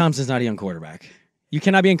time. Ty Thompson's not a young quarterback. You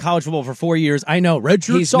cannot be in college football for 4 years. I know,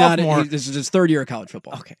 redshirt sophomore. This is his 3rd year of college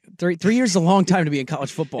football. Okay, 3 years is a long time to be in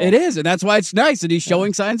college football. It is, and that's why it's nice that he's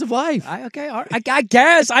showing signs of life. All right. I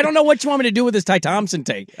guess. I don't know what you want me to do with this Ty Thompson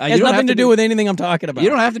take. It has nothing to do with anything I'm talking about. You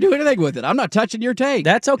don't have to do anything with it. I'm not touching your take.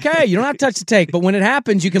 That's okay. You don't have to touch the take, but when it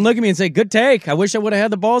happens, you can look at me and say, good take. I wish I would have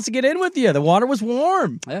had the balls to get in with you. The water was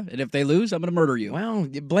warm. Yeah, and if they lose, I'm going to murder you. Well,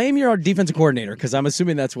 blame your defensive coordinator, because I'm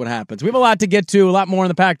assuming that's what happens. We have a lot to get to, a lot more in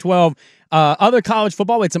the Pac-12. Other college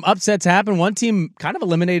football, we had some upsets happen. One team kind of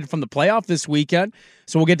eliminated from the playoff this weekend.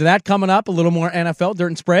 So we'll get to that coming up. A little more NFL, Dirt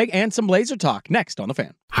and Sprague, and some Blazer talk next on The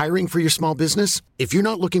Fan. Hiring for your small business? If you're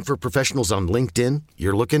not looking for professionals on LinkedIn,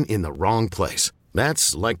 you're looking in the wrong place.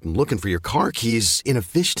 That's like looking for your car keys in a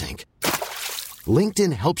fish tank.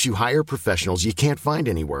 LinkedIn helps you hire professionals you can't find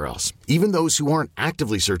anywhere else, even those who aren't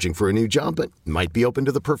actively searching for a new job but might be open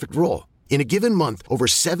to the perfect role. In a given month, over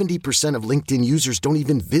 70% of LinkedIn users don't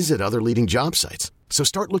even visit other leading job sites. So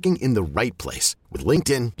start looking in the right place. With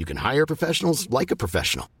LinkedIn, you can hire professionals like a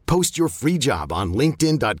professional. Post your free job on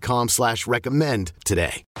linkedin.com/recommend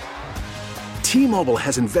today. T-Mobile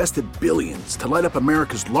has invested billions to light up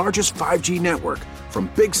America's largest 5G network, from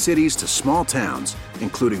big cities to small towns,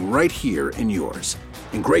 including right here in yours.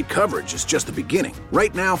 And great coverage is just the beginning.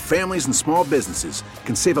 Right now, families and small businesses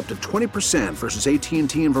can save up to 20% versus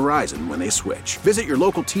AT&T and Verizon when they switch. Visit your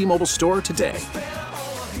local T-Mobile store today.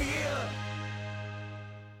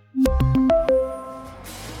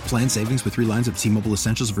 Plan savings with 3 lines of T-Mobile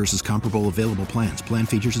Essentials versus comparable available plans. Plan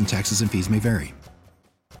features and taxes and fees may vary.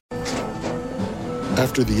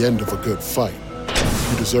 After the end of a good fight,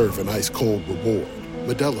 you deserve an ice-cold reward.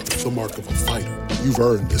 Modelo, the mark of a fighter. You've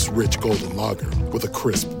earned this rich golden lager with a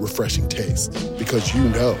crisp, refreshing taste. Because you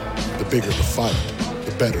know, the bigger the fight,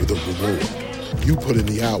 the better the reward. You put in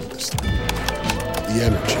the hours, the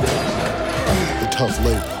energy, the tough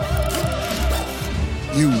labor.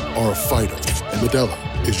 You are a fighter, and Modelo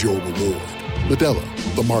is your reward. Modelo,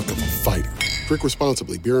 the mark of a fighter. Drink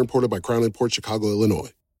responsibly. Beer imported by Crown Imports, Chicago, Illinois.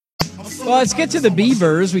 Well, let's get to the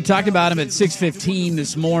Beavers. We talked about them at 6:15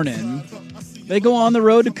 this morning. They go on the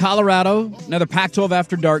road to Colorado, another Pac-12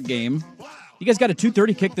 after dark game. You guys got a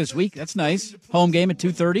 2:30 kick this week. That's nice. Home game at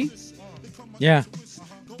 2:30. Yeah.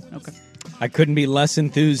 Okay. I couldn't be less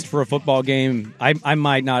enthused for a football game. I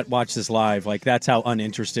might not watch this live. Like, that's how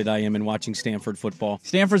uninterested I am in watching Stanford football.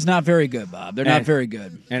 Stanford's not very good, Bob. They're not very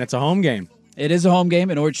good. And it's a home game. It is a home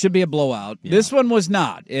game, or it should be a blowout. Yeah. This one was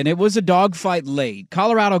not, and it was a dogfight late.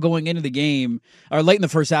 Colorado going into the game, or late in the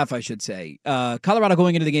first half, I should say. Colorado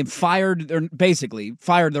going into the game fired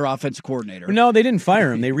their offensive coordinator. No, they didn't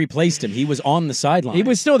fire him. They replaced him. He was on the sideline. He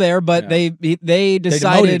was still there, but they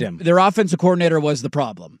decided their offensive coordinator was the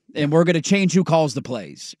problem, and we're going to change who calls the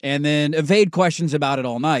plays, and then evade questions about it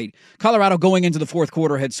all night. Colorado going into the fourth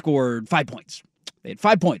quarter had scored 5 points. They had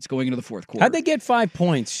 5 points going into the fourth quarter. How'd they get 5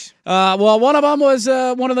 points? Well, one of them was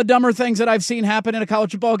one of the dumber things that I've seen happen in a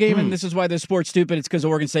college football game, and this is why this sport's stupid. It's because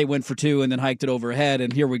Oregon State went for 2 and then hiked it overhead,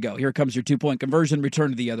 and here we go. Here comes your 2-point conversion,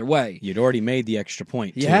 returned the other way. You'd already made the extra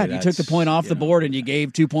point, too. Yeah, you took the point off the board, and you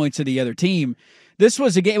gave 2 points to the other team. This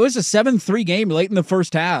was a game. It was a 7-3 game late in the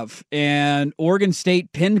first half, and Oregon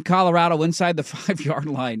State pinned Colorado inside the 5-yard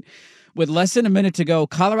line. With less than a minute to go,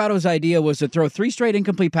 Colorado's idea was to throw 3 straight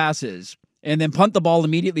incomplete passes and then punt the ball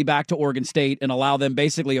immediately back to Oregon State and allow them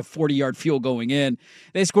basically a 40-yard field going in.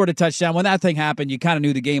 They scored a touchdown. When that thing happened, you kind of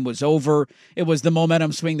knew the game was over. It was the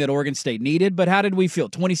momentum swing that Oregon State needed. But how did we feel?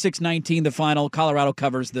 26-19 the final. Colorado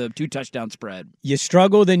covers the 2-touchdown spread. You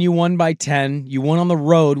struggled and you won by 10. You won on the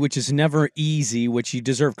road, which is never easy, which you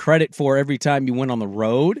deserve credit for every time you win on the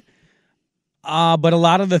road. But a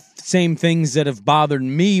lot of the same things that have bothered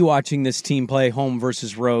me watching this team play home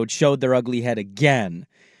versus road showed their ugly head again.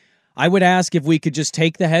 I would ask if we could just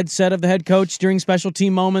take the headset of the head coach during special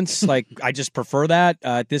team moments. Like, I just prefer that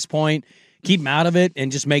at this point. Keep him out of it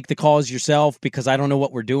and just make the calls yourself, because I don't know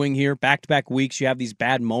what we're doing here. Back-to-back weeks, you have these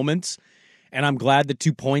bad moments, and I'm glad the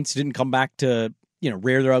 2 points didn't come back to,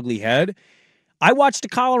 rear their ugly head. I watched a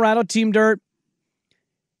Colorado team, Dirt.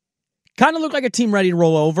 Kind of looked like a team ready to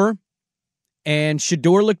roll over. And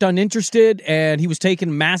Shedeur looked uninterested, and he was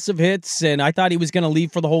taking massive hits, and I thought he was going to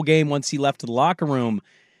leave for the whole game once he left the locker room.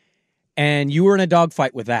 And you were in a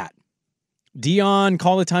dogfight with that. Dion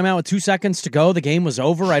called a timeout with 2 seconds to go. The game was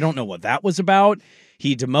over. I don't know what that was about.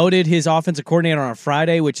 He demoted his offensive coordinator on a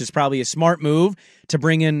Friday, which is probably a smart move, to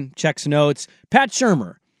bring in, checks notes, Pat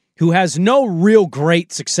Shurmur, who has no real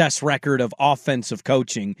great success record of offensive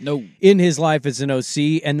coaching in his life as an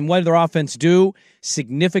OC. And what did their offense do?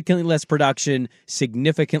 Significantly less production,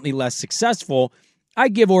 significantly less successful. I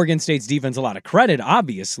give Oregon State's defense a lot of credit,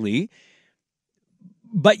 obviously,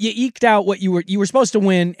 but you eked out what you were supposed to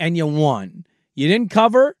win, and you won. You didn't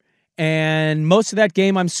cover, and most of that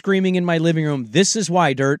game I'm screaming in my living room, this is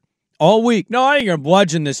why, Dirt, all week. No, I ain't going to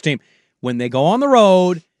bludgeon this team. When they go on the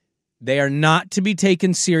road, they are not to be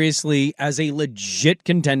taken seriously as a legit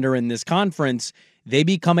contender in this conference. They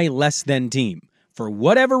become a less than team. For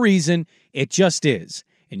whatever reason, it just is.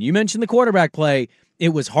 And you mentioned the quarterback play. It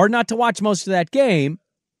was hard not to watch most of that game.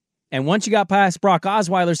 And once you got past Brock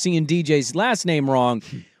Osweiler seeing DJ's last name wrong,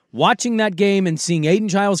 watching that game and seeing Aiden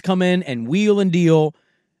Childs come in and wheel and deal,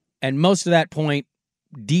 and most of that point,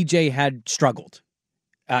 DJ had struggled.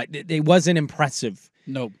 It wasn't impressive.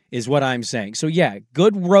 Nope. Is what I'm saying. So, yeah,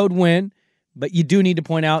 good road win, but you do need to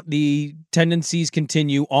point out the tendencies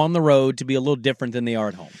continue on the road to be a little different than they are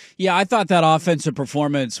at home. Yeah, I thought that offensive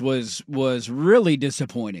performance was really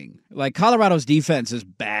disappointing. Like, Colorado's defense is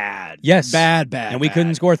bad. Yes. Bad. And we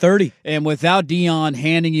couldn't score 30. And without Dion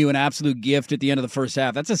handing you an absolute gift at the end of the first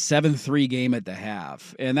half, that's a 7-3 game at the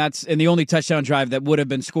half. And the only touchdown drive that would have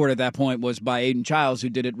been scored at that point was by Aiden Childs, who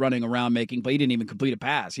did it running around making play. He didn't even complete a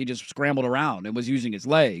pass. He just scrambled around and was using his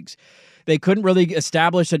legs. They couldn't really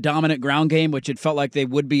establish a dominant ground game, which it felt like they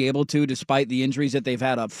would be able to despite the injuries that they've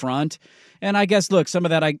had up front. And I guess, look, some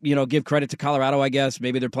of that I give credit to Colorado, I guess.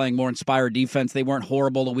 Maybe they're playing more inspired defense. They weren't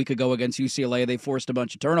horrible a week ago against UCLA. They forced a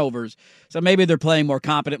bunch of turnovers. So maybe they're playing more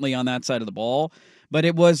competently on that side of the ball. But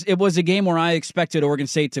it was a game where I expected Oregon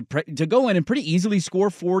State to go in and pretty easily score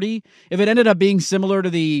 40. If it ended up being similar to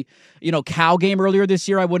the Cal game earlier this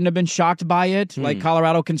year, I wouldn't have been shocked by it. Like,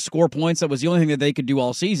 Colorado can score points. That was the only thing that they could do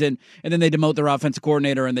all season. And then they demote their offensive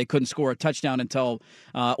coordinator, and they couldn't score a touchdown until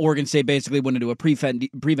Oregon State basically went into a prevent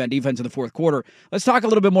defense in the fourth quarter. Let's talk a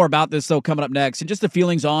little bit more about this, though, coming up next, and just the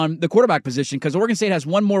feelings on the quarterback position, because Oregon State has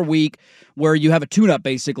one more week where you have a tune-up,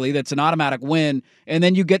 basically, that's an automatic win, and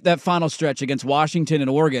then you get that final stretch against Washington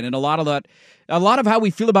and Oregon, and a lot of how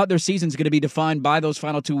we feel about their season is going to be defined by those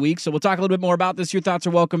final 2 weeks. So we'll talk a little bit more about this. Your thoughts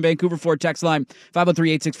are welcome. Vancouver Ford text line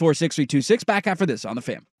 503-864-6326. Back after this on The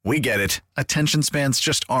Fan. We get it. Attention spans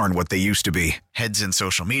just aren't what they used to be. Heads in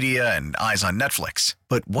social media and eyes on Netflix.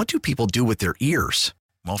 But what do people do with their ears?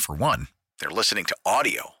 Well, for one, they're listening to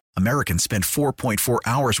audio. Americans spend 4.4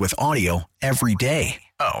 hours with audio every day.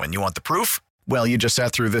 Oh, and you want the proof? Well, you just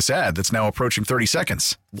sat through this ad that's now approaching 30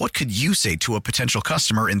 seconds. What could you say to a potential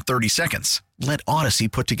customer in 30 seconds? Let Odyssey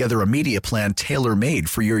put together a media plan tailor-made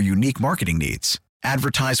for your unique marketing needs.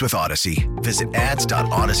 Advertise with Odyssey. Visit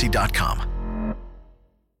ads.odyssey.com.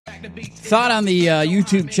 Thought on the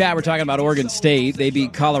YouTube chat, we're talking about Oregon State. They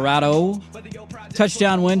beat Colorado.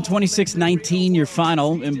 Touchdown win, 26-19, your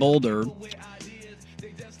final in Boulder.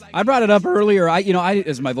 I brought it up earlier.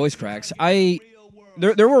 As my voice cracks,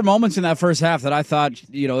 There were moments in that first half that I thought,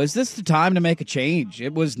 is this the time to make a change?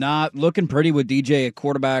 It was not looking pretty with DJ at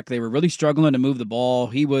quarterback. They were really struggling to move the ball.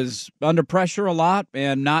 He was under pressure a lot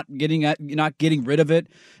and not getting rid of it,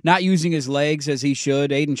 not using his legs as he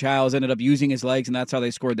should. Aiden Childs ended up using his legs, and that's how they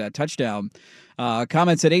scored that touchdown.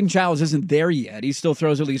 Comment said Aiden Childs isn't there yet. He still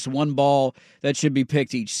throws at least one ball that should be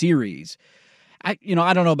picked each series. I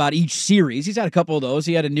don't know about each series. He's had a couple of those.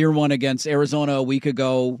 He had a near one against Arizona a week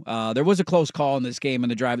ago. There was a close call in this game in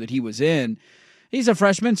the drive that he was in. He's a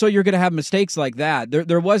freshman, so you're going to have mistakes like that.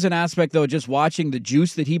 There was an aspect, though, just watching the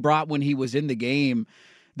juice that he brought when he was in the game,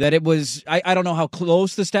 that it was, I don't know how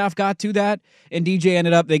close the staff got to that. And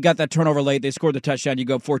DJ they got that turnover late. They scored the touchdown. You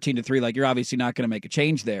go 14-3. Like, you're obviously not going to make a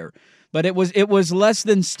change there. But it was less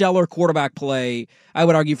than stellar quarterback play, I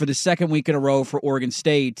would argue, for the second week in a row for Oregon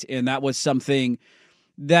State, and that was something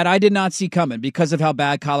that I did not see coming because of how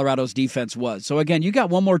bad Colorado's defense was. So again, you got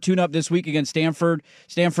one more tune-up this week against Stanford.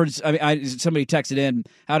 Somebody texted in,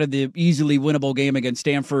 how did the easily winnable game against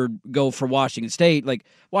Stanford go for Washington State? Like,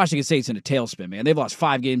 Washington State's in a tailspin, man. They've lost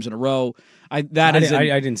 5 games in a row. I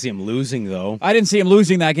didn't see them losing, though. I didn't see them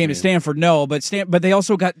losing that game to Stanford, no. But they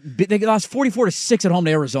also they lost 44-6 at home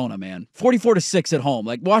to Arizona, man. 44-6 at home.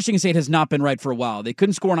 Like, Washington State has not been right for a while. They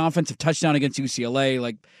couldn't score an offensive touchdown against UCLA.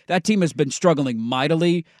 Like, that team has been struggling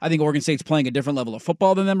mightily. I think Oregon State's playing a different level of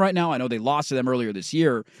football than them right now. I know they lost to them earlier this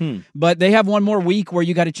year. But they have one more week where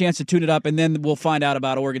you got a chance to tune it up, and then we'll find out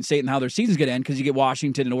about Oregon State and how their season's going to end because you get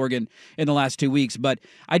Washington and Oregon in the last 2 weeks. But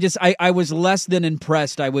I was less than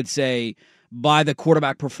impressed, I would say, by the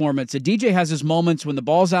quarterback performance. DJ has his moments when the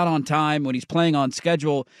ball's out on time, when he's playing on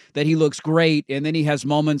schedule, that he looks great, and then he has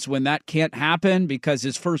moments when that can't happen because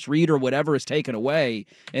his first read or whatever is taken away,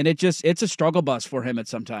 and it's a struggle bus for him at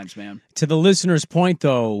sometimes, man. To the listener's point,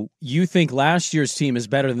 though, you think last year's team is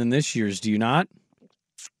better than this year's, do you not?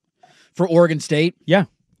 For Oregon State? Yeah.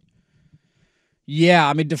 Yeah,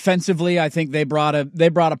 I mean, defensively, I think they brought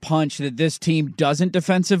a punch that this team doesn't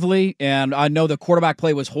defensively, and I know the quarterback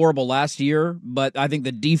play was horrible last year, but I think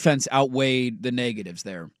the defense outweighed the negatives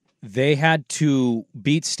there. They had to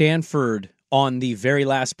beat Stanford on the very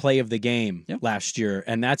last play of the game last year,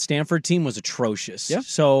 and that Stanford team was atrocious. Yeah.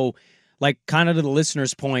 So, like, kind of to the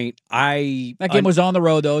listener's point, that game was on the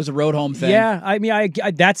road, though. It was a road home thing. Yeah, I mean, I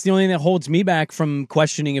that's the only thing that holds me back from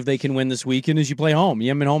questioning if they can win this weekend is you play home. You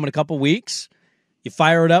haven't been home in a couple weeks. You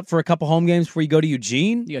fire it up for a couple home games before you go to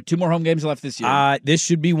Eugene. You got 2 more home games left this year. This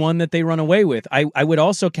should be one that they run away with. I would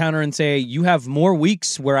also counter and say you have more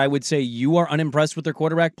weeks where I would say you are unimpressed with their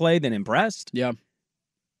quarterback play than impressed. Yeah.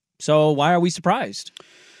 So why are we surprised?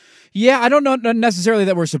 Yeah, I don't know necessarily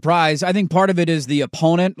that we're surprised. I think part of it is the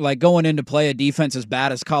opponent, like going in to play a defense as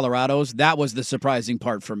bad as Colorado's. That was the surprising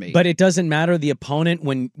part for me. But it doesn't matter the opponent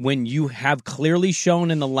when you have clearly shown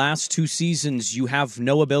in the last 2 seasons you have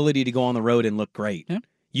no ability to go on the road and look great. Yeah.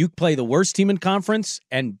 You play the worst team in conference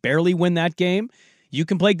and barely win that game. You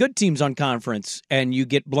can play good teams on conference and you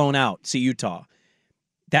get blown out. See Utah.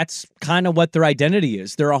 That's kind of what their identity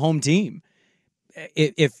is. They're a home team.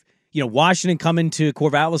 If Washington coming to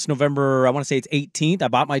Corvallis November, I want to say it's 18th. I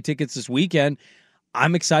bought my tickets this weekend.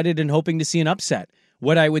 I'm excited and hoping to see an upset.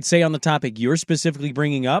 What I would say on the topic you're specifically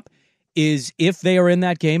bringing up is if they are in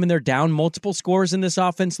that game and they're down multiple scores and this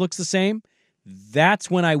offense looks the same, that's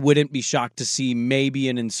when I wouldn't be shocked to see maybe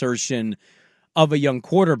an insertion of a young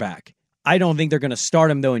quarterback. I don't think they're going to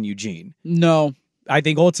start him, though, in Eugene. No. I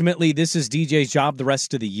think ultimately this is DJ's job the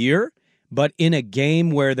rest of the year. But in a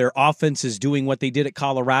game where their offense is doing what they did at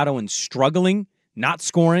Colorado and struggling, not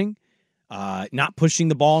scoring, not pushing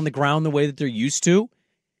the ball on the ground the way that they're used to,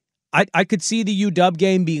 I could see the UW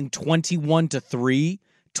game being 21-3,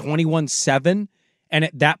 21-7, and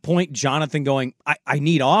at that point, Jonathan going, I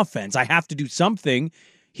need offense. I have to do something.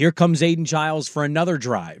 Here comes Aiden Childs for another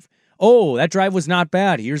drive. Oh, that drive was not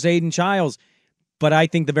bad. Here's Aiden Childs. But I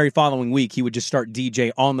think the very following week, he would just start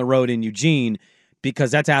DJ on the road in Eugene,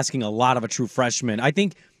 because that's asking a lot of a true freshman. I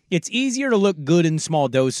think it's easier to look good in small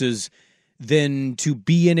doses than to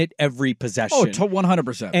be in it every possession. Oh,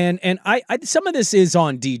 100%. And I some of this is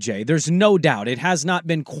on DJ. There's no doubt. It has not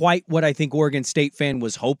been quite what I think Oregon State fan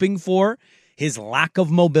was hoping for. His lack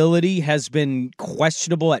of mobility has been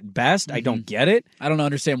questionable at best. Mm-hmm. I don't get it. I don't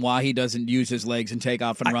understand why he doesn't use his legs and take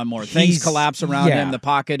off and run more. Things collapse around him. The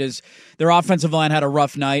pocket is... Their offensive line had a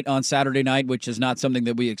rough night on Saturday night, which is not something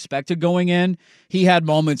that we expected going in. He had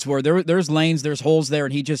moments where there's lanes, there's holes there,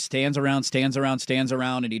 and he just stands around,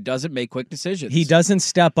 and he doesn't make quick decisions. He doesn't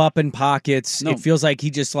step up in pockets. No. It feels like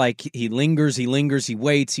he lingers, he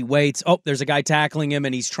waits. Oh, there's a guy tackling him,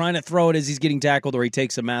 and he's trying to throw it as he's getting tackled, or he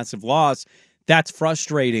takes a massive loss. That's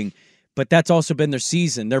frustrating, but that's also been their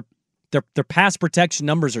season. Their pass protection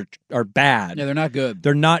numbers are bad. Yeah, they're not good.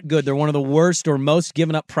 They're not good. They're one of the worst or most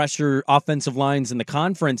given up pressure offensive lines in the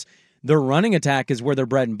conference. Their running attack is where their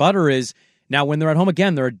bread and butter is. Now, when they're at home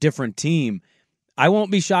again, they're a different team. I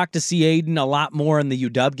won't be shocked to see Aiden a lot more in the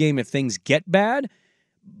UW game if things get bad,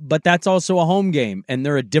 but that's also a home game, and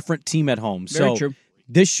they're a different team at home. Very true.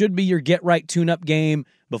 This should be your get-right tune-up game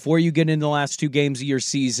before you get into the last 2 games of your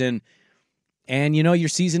season. And, your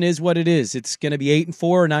season is what it is. It's going to be 8-4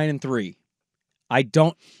 or 9-3.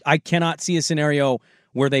 I cannot see a scenario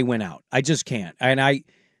where they win out. I just can't. And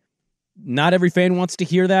not every fan wants to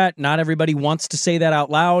hear that. Not everybody wants to say that out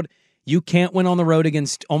loud. You can't win on the road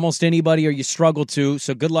against almost anybody, or you struggle to.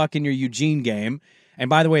 So good luck in your Eugene game. And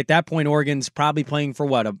by the way, at that point, Oregon's probably playing for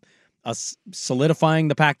what? A solidifying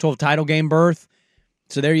the Pac-12 title game berth.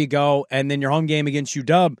 So there you go. And then your home game against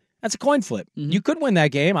UW. That's a coin flip. You could win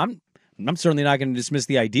that game. I'm certainly not going to dismiss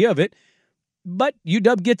the idea of it. But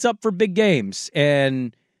UW gets up for big games,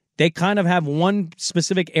 and they kind of have one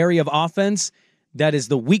specific area of offense that is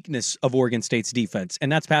the weakness of Oregon State's defense,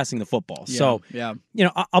 and that's passing the football.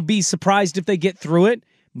 I'll be surprised if they get through it.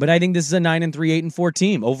 But I think this is a 9-3, 8-4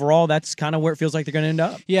 team. Overall, that's kind of where it feels like they're going to end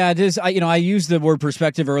up. Yeah, it is. I used the word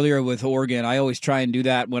perspective earlier with Oregon. I always try and do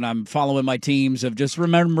that when I'm following my teams, of just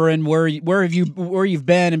remembering where you've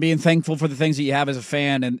been and being thankful for the things that you have as a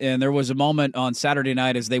fan. And there was a moment on Saturday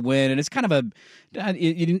night as they win, and it's kind of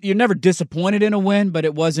you're never disappointed in a win, but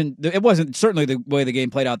it wasn't certainly the way the game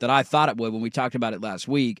played out that I thought it would when we talked about it last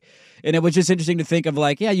week. And it was just interesting to think of,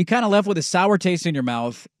 like, yeah, you kind of left with a sour taste in your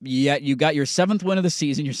mouth, yet you got your 7th win of the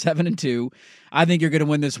season. You're 7-2. I think you're going to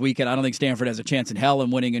win this weekend. I don't think Stanford has a chance in hell in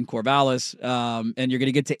winning in Corvallis. And you're going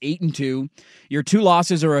to get to 8-2. Your 2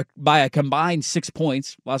 losses are by a combined 6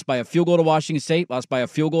 points. Lost by a field goal to Washington State. Lost by a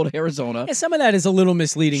field goal to Arizona. Yeah, some of that is a little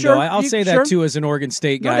misleading, though. I'll say that, too, as an Oregon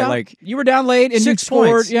State guy. Like, you were down late and 6 you scored.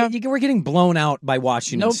 Points. Yeah. You were getting blown out by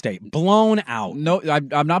Washington State. Blown out. No,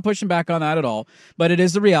 I'm not pushing back on that at all. But it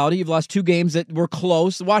is the reality. You've lost 2 games that were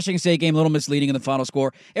close. The Washington State game, a little misleading in the final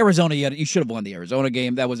score. Arizona, you should have won the Arizona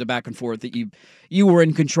game. That was a back and forth that you were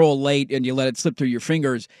in control late and you let it slip through your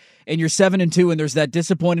fingers. And you're 7-2, and there's that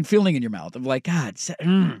disappointed feeling in your mouth of like, God,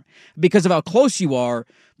 because of how close you are,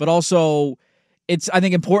 but also it's, I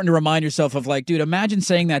think, important to remind yourself of, like, dude, imagine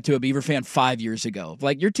saying that to a Beaver fan 5 years ago.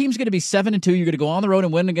 Like, your team's going to be 7-2. You're going to go on the road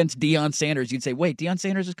and win against Deion Sanders. You'd say, wait, Deion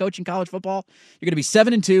Sanders is coaching college football? You're going to be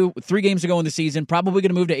 7-2 with 3 games to go in the season, probably going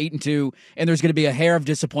to move to 8-2, and there's going to be a hair of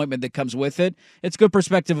disappointment that comes with it. It's good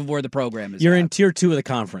perspective of where the program is. You're in tier 2 of the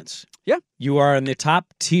conference. Yeah. You are in the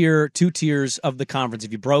top tier, 2 tiers of the conference.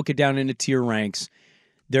 If you broke it down into tier ranks,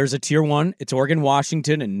 there's a tier 1. It's Oregon,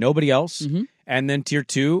 Washington, and nobody else. And then tier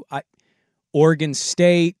 2, Oregon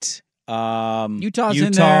State, Utah,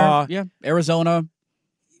 in there. Yeah, Arizona.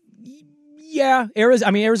 Yeah,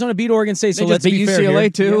 Arizona beat Oregon State, so let's be fair here.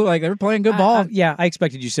 UCLA too. Yeah. Like, they were playing good ball. I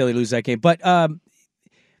expected UCLA to lose that game, but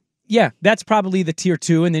that's probably the tier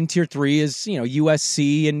 2, and then tier 3 is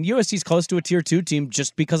USC, and USC's close to a tier 2 team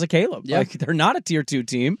just because of Caleb. Yep. Like, they're not a tier 2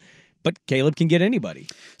 team, but Caleb can get anybody.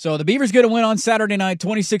 So the Beavers get a win on Saturday night,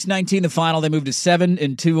 26-19 the final. They move to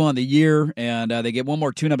 7-2 on the year, and they get one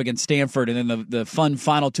more tune-up against Stanford, and then the fun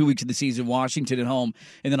final 2 weeks of the season, Washington at home,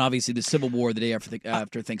 and then obviously the Civil War the day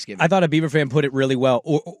after Thanksgiving. I thought a Beaver fan put it really well.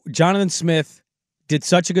 Jonathan Smith did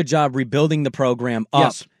such a good job rebuilding the program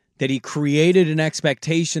up that he created an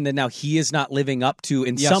expectation that now he is not living up to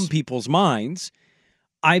in some people's minds.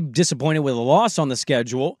 I'm disappointed with a loss on the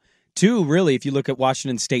schedule. 2, really, if you look at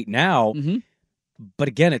Washington State now. But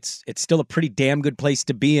again, it's still a pretty damn good place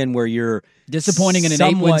to be in, where you're disappointing in an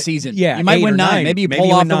 8-win season. Yeah, you might win 9. Maybe you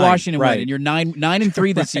pull off the Washington win, right, and you're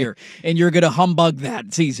 9-3 this year, and you're going to humbug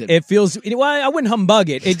that season. It feels, I wouldn't humbug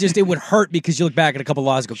it. It would hurt because you look back at a couple of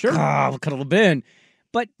losses and go, what could it have been?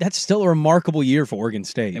 But that's still a remarkable year for Oregon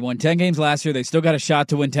State. They won 10 games last year. They still got a shot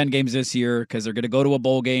to win 10 games this year because they're going to go to a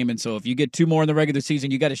bowl game. And so if you get 2 more in the regular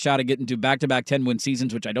season, you got a shot at getting to back-to-back 10-win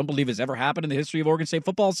seasons, which I don't believe has ever happened in the history of Oregon State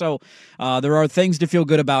football. So there are things to feel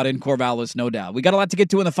good about in Corvallis, no doubt. We got a lot to get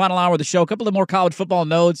to in the final hour of the show. A couple of more college football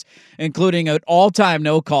notes, including an all-time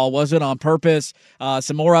no call. Was it on purpose?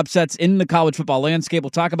 Some more upsets in the college football landscape. We'll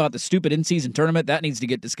talk about the stupid in-season tournament. That needs to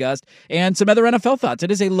get discussed. And some other NFL thoughts.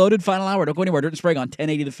 It is a loaded final hour. Don't go anywhere. Dirt and Sprague on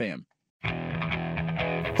 1080 The Fan.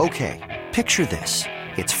 Okay, picture this.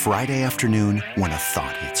 It's Friday afternoon when a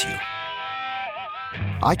thought hits you.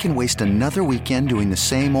 I can waste another weekend doing the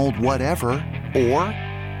same old whatever, or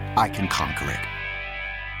I can conquer it.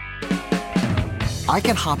 I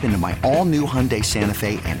can hop into my all-new Hyundai Santa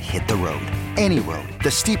Fe and hit the road. Any road. The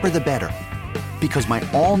steeper, the better. Because my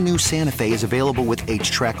all-new Santa Fe is available with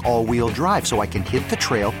H-Track all-wheel drive, so I can hit the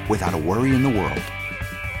trail without a worry in the world.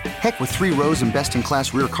 Heck, with 3 rows and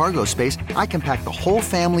best-in-class rear cargo space, I can pack the whole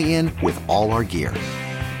family in with all our gear.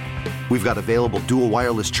 We've got available dual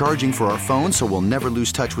wireless charging for our phones, so we'll never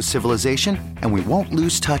lose touch with civilization, and we won't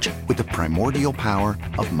lose touch with the primordial power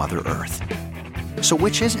of Mother Earth. So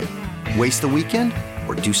which is it? Waste the weekend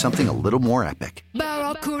or do something a little more epic?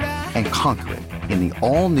 And conquer it in the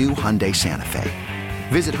all-new Hyundai Santa Fe.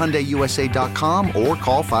 Visit HyundaiUSA.com or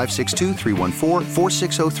call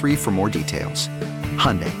 562-314-4603 for more details.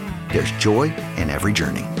 Hyundai, there's joy in every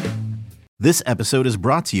journey. This episode is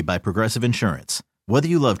brought to you by Progressive Insurance. Whether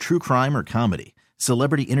you love true crime or comedy,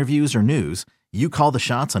 celebrity interviews or news, you call the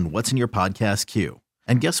shots on what's in your podcast queue.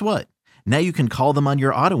 And guess what? Now you can call them on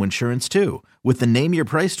your auto insurance too with the Name Your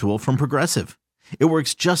Price tool from Progressive. It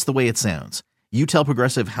works just the way it sounds. You tell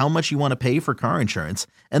Progressive how much you want to pay for car insurance,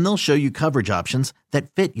 and they'll show you coverage options that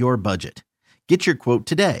fit your budget. Get your quote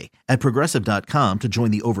today at Progressive.com to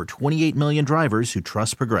join the over 28 million drivers who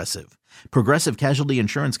trust Progressive. Progressive Casualty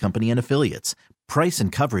Insurance Company and Affiliates. Price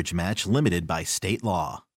and coverage match limited by state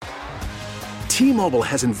law. T-Mobile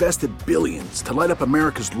has invested billions to light up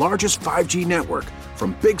America's largest 5G network,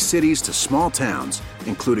 from big cities to small towns,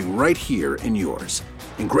 including right here in yours.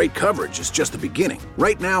 And great coverage is just the beginning.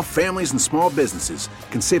 Right now, families and small businesses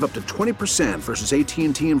can save up to 20% versus AT&T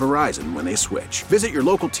and Verizon when they switch. Visit your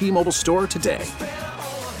local T-Mobile store today.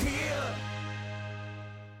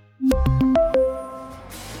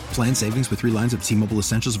 Plan savings with 3 lines of T-Mobile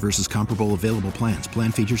Essentials versus comparable available plans.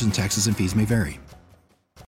 Plan features and taxes and fees may vary.